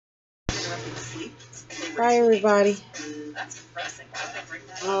Hi everybody.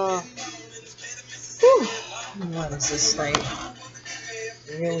 Whew, what is this like?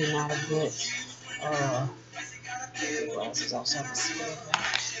 Really not a good glasses also.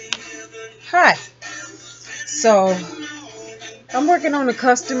 Hi. So I'm working on a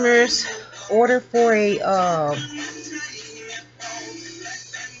customer's order for a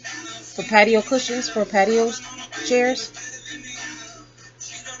for patio cushions for patio chairs.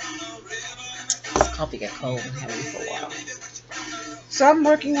 This coffee got cold and had it for a while. So I'm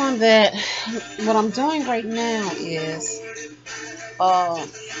working on that. What I'm doing right now is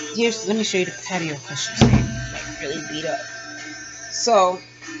here's, let me show you the patio cushions. They're like really beat up. So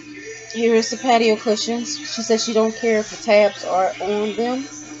here is the patio cushions. She said she don't care if the tabs are on them,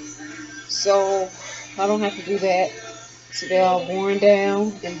 so I don't have to do that. So they're all worn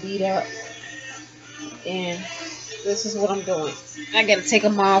down and beat up, and this is what I'm doing. I gotta take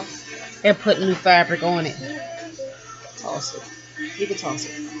them off and put new fabric on it. Toss it. You can toss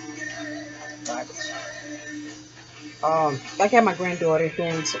it. Garbage. I got my granddaughter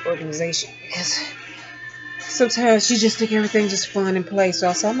doing some organization because sometimes she just think everything just fun and play. So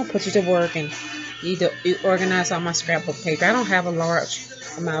I said, I'm gonna put you to work and you organize all my scrapbook paper. I don't have a large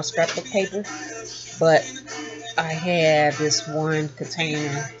amount of scrapbook paper, but I have this one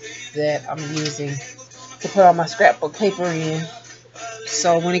container that I'm using to put all my scrapbook paper in.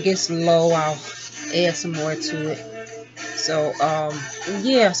 So when it gets low, I'll add some more to it. So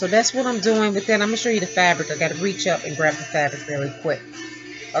yeah, so that's what I'm doing with that. I'm gonna show you the fabric. I gotta reach up and grab the fabric really quick.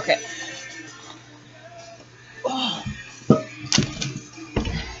 Okay. Oh,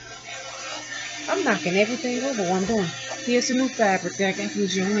 I'm knocking everything over what I'm doing. Here's some new fabric that I got from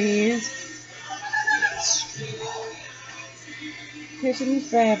Joann's. Here's some new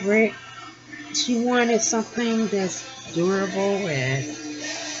fabric. She wanted something that's durable and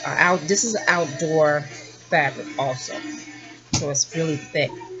this is outdoor fabric also, so it's really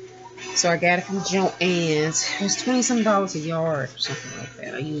thick. So I got it from Joann's. It was $20-some a yard or something like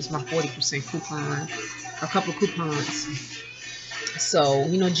that. I used my 40% coupon, a couple of coupons. So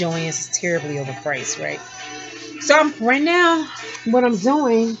you know Joann's is terribly overpriced, right? So right now what I'm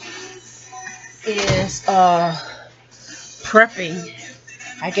doing is prepping.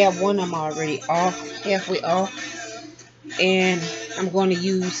 I got one of them already off, halfway off, and I'm going to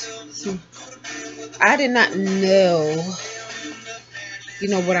use some. I did not know, you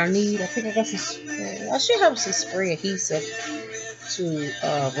know what I need. I think I got some spray. I should have some spray adhesive to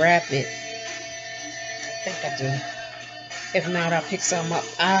wrap it. I think I do. If not, I'll pick some up.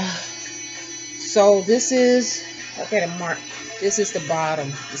 So this is, I got it marked. This is the bottom,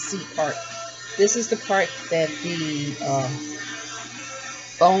 the seat part. This is the part that the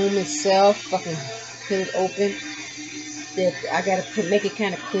foam itself, I can put it open. That I gotta make it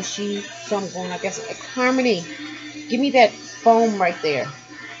kind of cushy. So I'm going, I guess, like Harmony, give me that foam right there.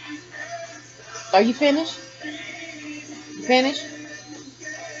 Are you finished? You finished?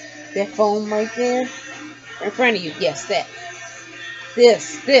 That foam right there in front of you. Yes, that.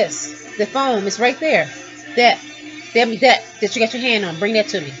 This, the foam is right there. That you got your hand on. Bring that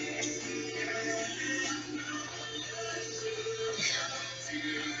to me.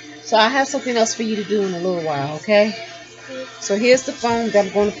 So I have something else for you to do in a little while, okay? So here's the foam that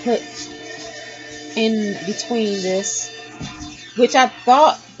I'm going to put in between this, which I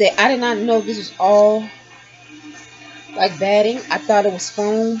thought that I did not know this was all like batting. I thought it was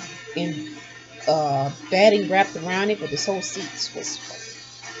foam and batting wrapped around it, but this whole seat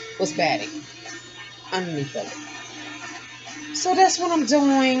was batting underneath of it. So that's what I'm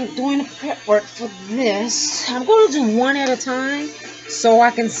doing the prep work for this. I'm going to do one at a time so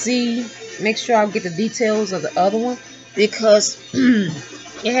I can see, make sure I'll get the details of the other one, because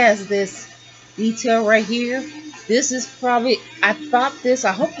it has this detail right here. This is probably, I hope this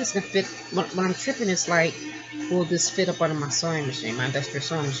can fit. What I'm tripping is like, will this fit up under my sewing machine, my industrial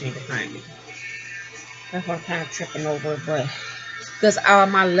sewing machine behind me? That's what I'm kind of tripping over, but because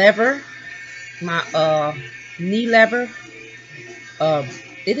my lever, my knee lever,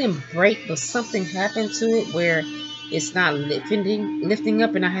 it didn't break, but something happened to it where it's not lifting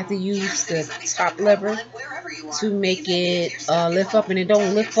up, and I have to use the top lever to make it lift up, and it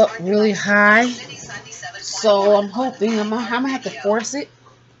don't lift up really high. So I'm hoping I'm gonna have to force it.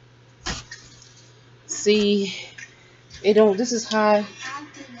 See, it don't. This is high.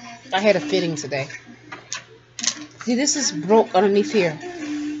 I had a fitting today. See, this is broke underneath here,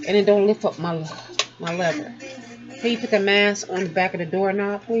 and it don't lift up my lever. Can you put the mask on the back of the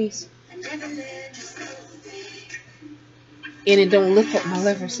doorknob, please? And it don't lift up my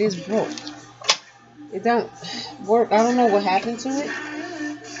lever. See, it's broke. It don't work. I don't know what happened to it.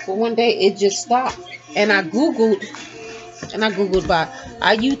 But one day it just stopped, and I googled, by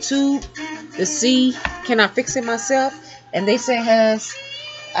I YouTube to see can I fix it myself, and they said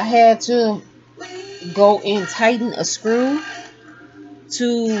I had to go and tighten a screw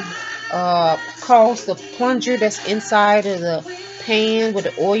to cause the plunger that's inside of the pan where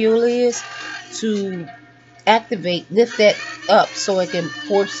the oil is to lift that up so it can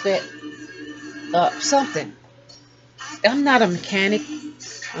force that up. Something. I'm not a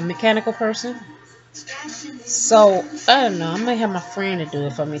mechanical person. So I don't know. I might have my friend to do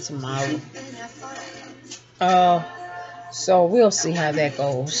it for me tomorrow. So we'll see how that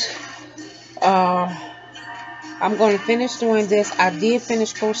goes. I'm going to finish doing this. I did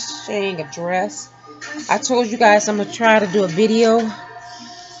finish crocheting a dress. I told you guys I'm going to try to do a video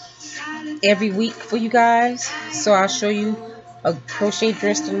every week for you guys. So I'll show you a crochet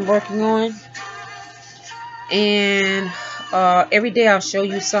dress that I'm working on. And every day I'll show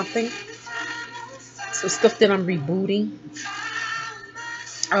you something. Some stuff that I'm rebooting.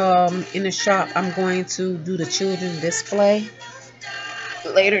 In the shop, I'm going to do the children's display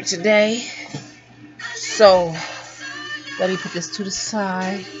later today. So let me put this to the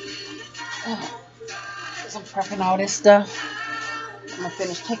side. Because I'm prepping all this stuff. I'm gonna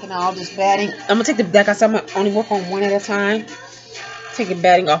finish taking all this batting. I'm gonna take the deck. I'm gonna only work on one at a time. Take the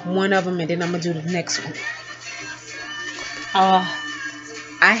batting off one of them, and then I'm gonna do the next one.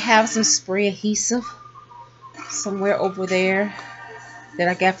 I have some spray adhesive somewhere over there that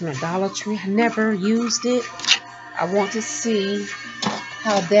I got from the Dollar Tree. I never used it. I want to see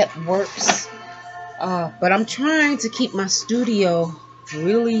how that works. But I'm trying to keep my studio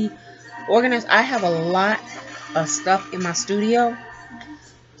really organized. I have a lot of stuff in my studio.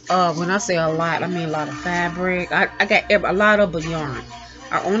 When I say a lot, I mean a lot of fabric. I got a lot of yarn.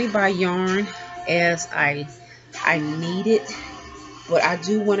 I only buy yarn as I need it. But I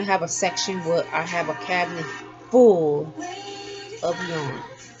do want to have a section where I have a cabinet full of yarn.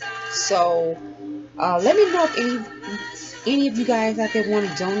 So let me know if any of you guys out there want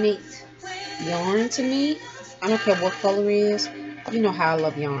to donate yarn to me. I don't care what color it is. You know how I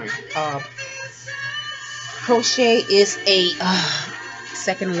love yarn. Crochet is a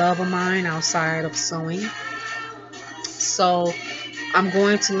second love of mine outside of sewing. So I'm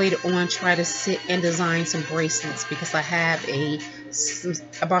going to later on try to sit and design some bracelets, because I have I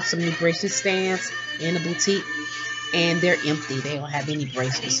bought some new bracelet stands in the boutique, and they're empty. They don't have any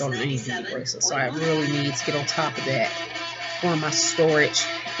bracelets or any beauty bracelets. So I really need to get on top of that for my storage.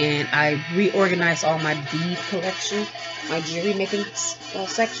 And I reorganized all my bead collection, my jewelry making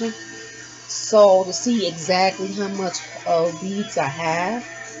section. So to see exactly how much beads I have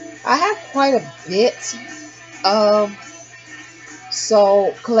quite a bit.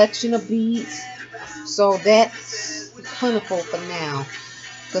 So collection of beads. So that's plentiful for now,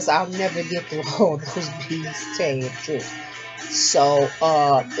 because I'll never get through all those beads, to tell you the truth. So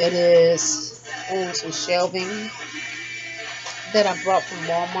it is some shelving that I brought from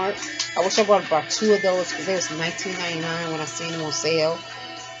Walmart. I wish I would have brought two of those, because they was $19.99 when I seen them on sale.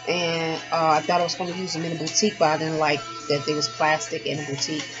 And I thought I was going to use them in the boutique, but I didn't like that they was plastic in the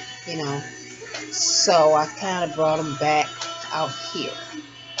boutique, you know. So I kind of brought them back out here.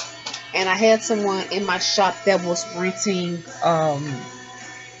 And I had someone in my shop that was renting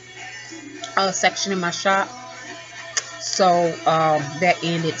a section in my shop. So that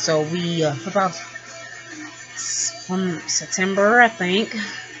ended. So we about from September, I think,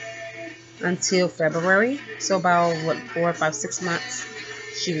 until February. So about what, 4, 5, 6 months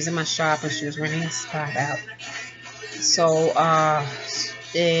she was in my shop, and she was renting a spot out. So I'm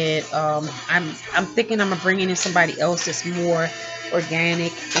thinking I'm gonna bring in somebody else that's more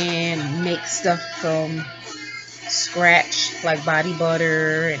organic and make stuff from scratch, like body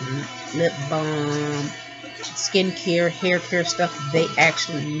butter and lip balm, skincare, hair care stuff. They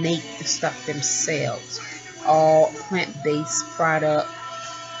actually make the stuff themselves. All plant-based product,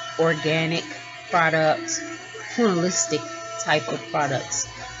 organic products, holistic type of products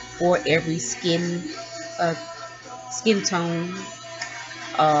for every skin tone.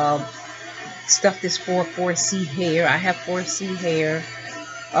 Stuff that's for 4C hair. I have 4C hair.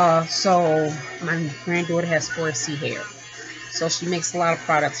 So my granddaughter has 4C hair. So she makes a lot of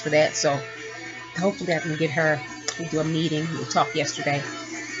products for that. So hopefully I can get her to do a meeting. We talked yesterday,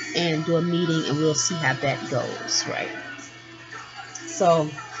 and do a meeting, and we'll see how that goes, right? So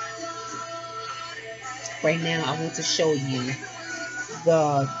right now I want to show you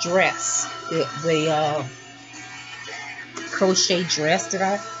the dress, the crochet dress that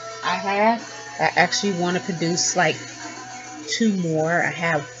I have. I actually want to produce like 2 more. I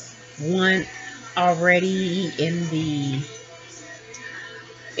have one already in the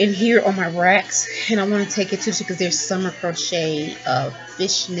in here on my racks, and I want to take it to because there's summer crochet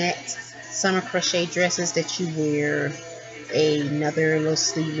fishnet summer crochet dresses that you wear another little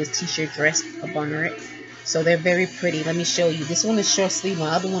sleeveless t-shirt dress up under it. So they're very pretty. Let me show you. This one is short sleeve, my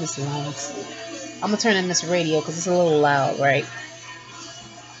other one is long sleeve. I'm gonna turn on this radio because it's a little loud, right?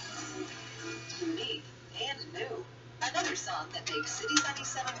 Unique and new. Another song that makes City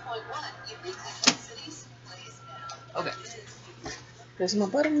 97.1 uniquely Twin Cities plays now. Okay. There's my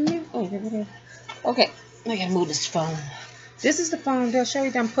button here. Oh, there. Okay. I gotta move this phone. This is the phone they'll show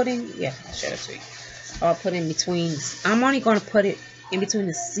you that I'm putting. Yeah, I'll show it to you. I'll put in between. I'm only gonna put it in between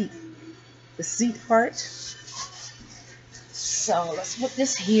the seat part. So let's put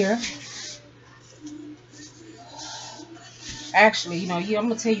this here. Actually, you know, I'm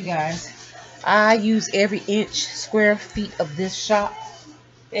gonna tell you guys, I use every inch square feet of this shop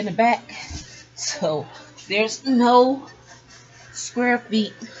in the back, so there's no square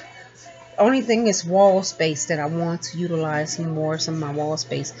feet. Only thing is wall space that I want to utilize more, some of my wall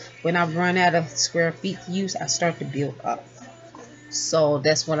space. When I run out of square feet to use, I start to build up. So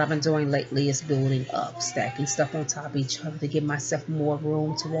that's what I've been doing lately, is building up, stacking stuff on top of each other to give myself more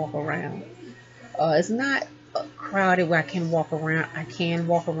room to walk around. It's not crowded where I can walk around. I can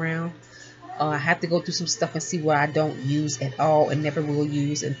walk around. I have to go through some stuff and see what I don't use at all and never will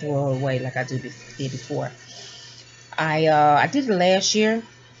use and throw it away like I did before. I did it last year,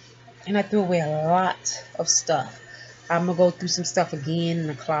 and I threw away a lot of stuff. I'm going to go through some stuff again in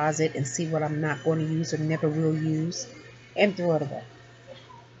the closet and see what I'm not going to use or never will use and throw it away.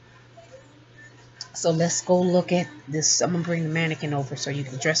 So let's go look at this. I'm going to bring the mannequin over so you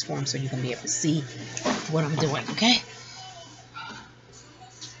can dress for him, so you can be able to see what I'm doing, okay?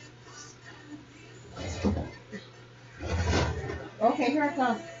 Okay, here I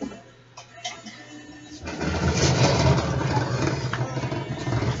come.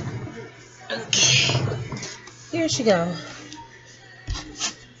 Okay, here she goes.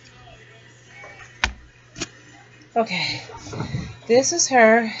 Okay, this is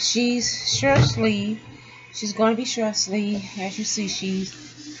her. She's short sleeve. She's going to be short sleeve. As you see, she's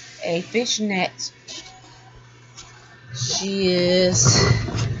a fishnet. She is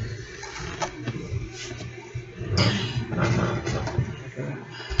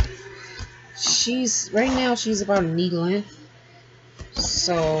right now she's about knee length.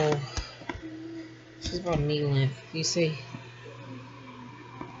 So she's about knee length. You see,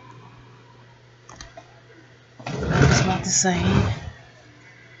 it's about the same.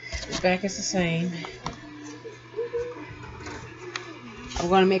 The back is the same. I'm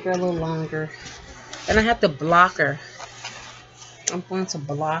going to make her a little longer, and I have to block her. I'm going to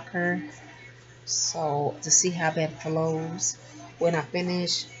block her so to see how that flows. When I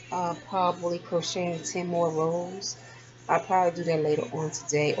finish probably crocheting 10 more rows, I'll probably do that later on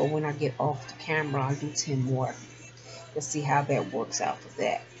today, or when I get off the camera I'll do 10 more. Let's see how that works out for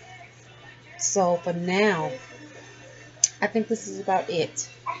that. So for now, I think this is about it.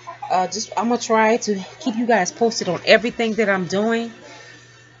 I'm gonna try to keep you guys posted on everything that I'm doing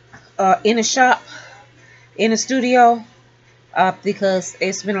in the shop, in the studio, because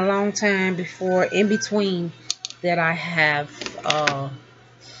it's been a long time before in between that I have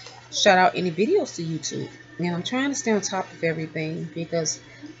shot out any videos to YouTube. And I'm trying to stay on top of everything because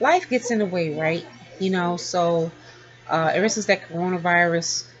life gets in the way, right? You know, so ever since that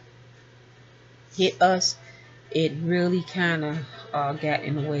coronavirus hit us, it really kind of got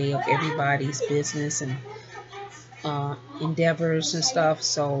in the way of everybody's business and endeavors and stuff.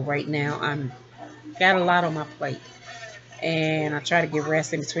 So right now I'm got a lot on my plate, and I try to get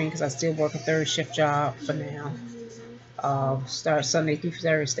rest in between because I still work a third shift job for now. Start Sunday through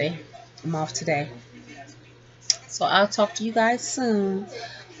Thursday. I'm off today. So I'll talk to you guys soon.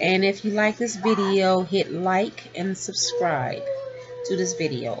 And if you like this video, hit like and subscribe to this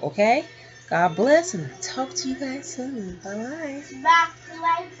video, okay? God bless, and I'll talk to you guys soon. Bye-bye. Smash the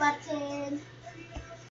like button.